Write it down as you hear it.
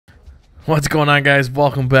What's going on, guys?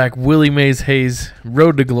 Welcome back. Willie Mays Hayes,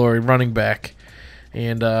 Road to Glory, running back.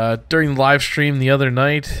 And during the live stream the other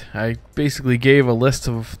night, I basically gave a list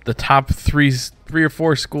of the top three or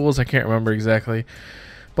four schools. I can't remember exactly.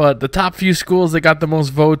 But the top few schools that got the most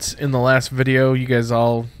votes in the last video. You guys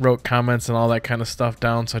all wrote comments and all that kind of stuff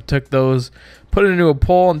down. So I took those, put it into a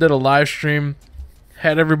poll, and did a live stream.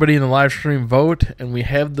 Had everybody in the live stream vote, and we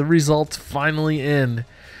have the results finally in.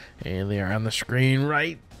 And they are on the screen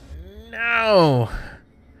right now.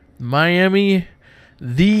 Miami,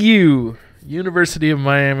 the University of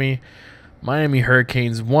Miami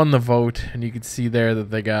Hurricanes won the vote, and you can see there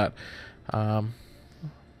that they got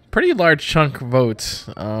pretty large chunk of votes,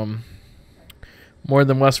 more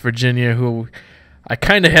than West Virginia, who I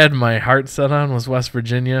kind of had my heart set on was West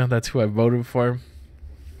Virginia. That's who I voted for.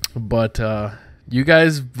 But you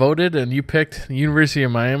guys voted, and you picked the University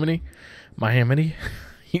of Miami.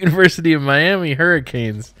 University of Miami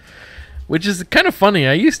Hurricanes, which is kind of funny.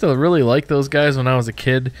 I used to really like those guys when I was a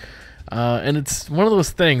kid. And it's one of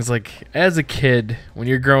those things, like, as a kid, when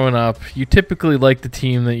you're growing up, you typically like the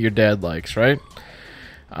team that your dad likes, right?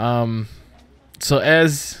 So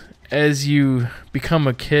as you become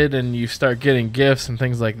a kid and you start getting gifts and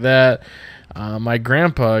things like that, my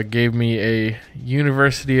grandpa gave me a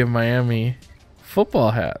University of Miami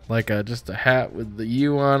football hat, like just a hat with the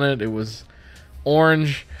U on it. It was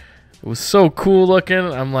orange. It was so cool looking.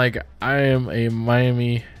 I'm like, I am a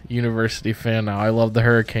Miami University fan now. I love the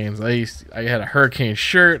Hurricanes. I had a Hurricane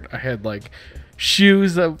shirt. I had like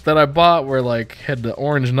shoes that I bought where like had the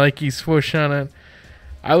orange Nike swoosh on it.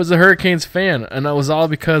 I was a Hurricanes fan, and that was all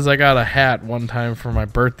because I got a hat one time for my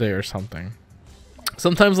birthday or something.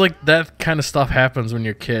 Sometimes like that kind of stuff happens when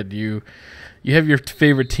you're a kid. You have your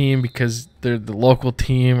favorite team because they're the local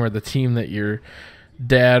team or the team that your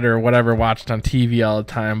dad or whatever watched on TV all the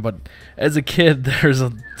time. But as a kid, there's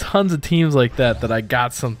tons of teams like that I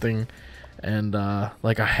got something, and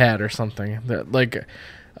like a hat or something. Like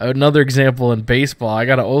another example in baseball, I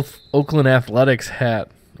got an Oakland Athletics hat,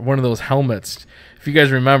 one of those helmets. If you guys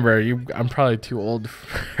remember, I'm probably too old,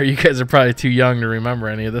 or you guys are probably too young to remember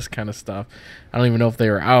any of this kind of stuff. I don't even know if they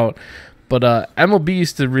were out. But MLB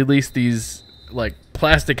used to release these like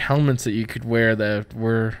plastic helmets that you could wear that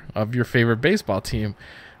were of your favorite baseball team,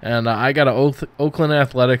 and I got an Oakland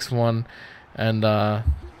Athletics one, and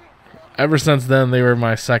ever since then they were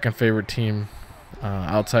my second favorite team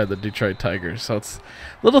outside the Detroit Tigers. So it's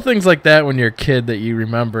little things like that when you're a kid that you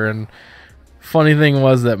remember. And funny thing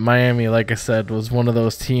was that Miami, like I said, was one of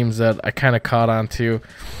those teams that I kind of caught on to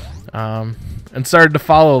and started to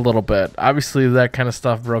follow a little bit. Obviously that kind of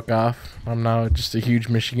stuff broke off. I'm now just a huge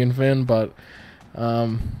Michigan fan, but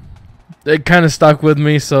it kind of stuck with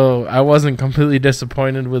me, so I wasn't completely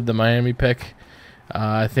disappointed with the Miami pick.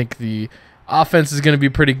 I think the offense is going to be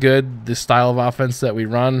pretty good, the style of offense that we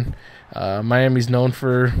run. Miami's known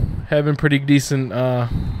for having pretty decent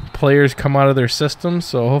players come out of their system,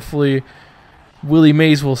 so hopefully Willie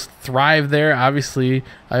Mays will thrive there. Obviously,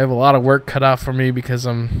 I have a lot of work cut out for me because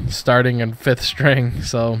I'm starting in 5th string,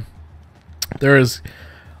 so there is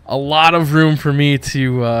a lot of room for me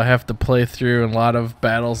to have to play through, and a lot of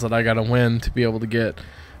battles that I got to win to be able to get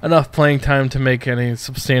enough playing time to make any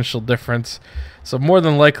substantial difference. So more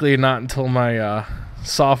than likely not until my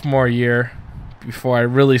sophomore year before I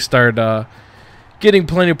really start getting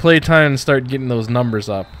plenty of play time and start getting those numbers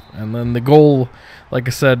up. And then the goal, like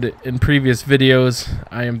I said in previous videos,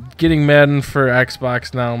 I am getting Madden for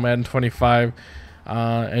Xbox now, Madden 25,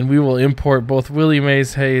 and we will import both Willie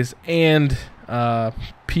Mays Hayes and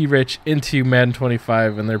P-Rich into Madden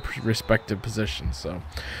 25 in their respective positions. So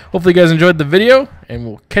hopefully you guys enjoyed the video, and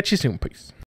we'll catch you soon. Peace.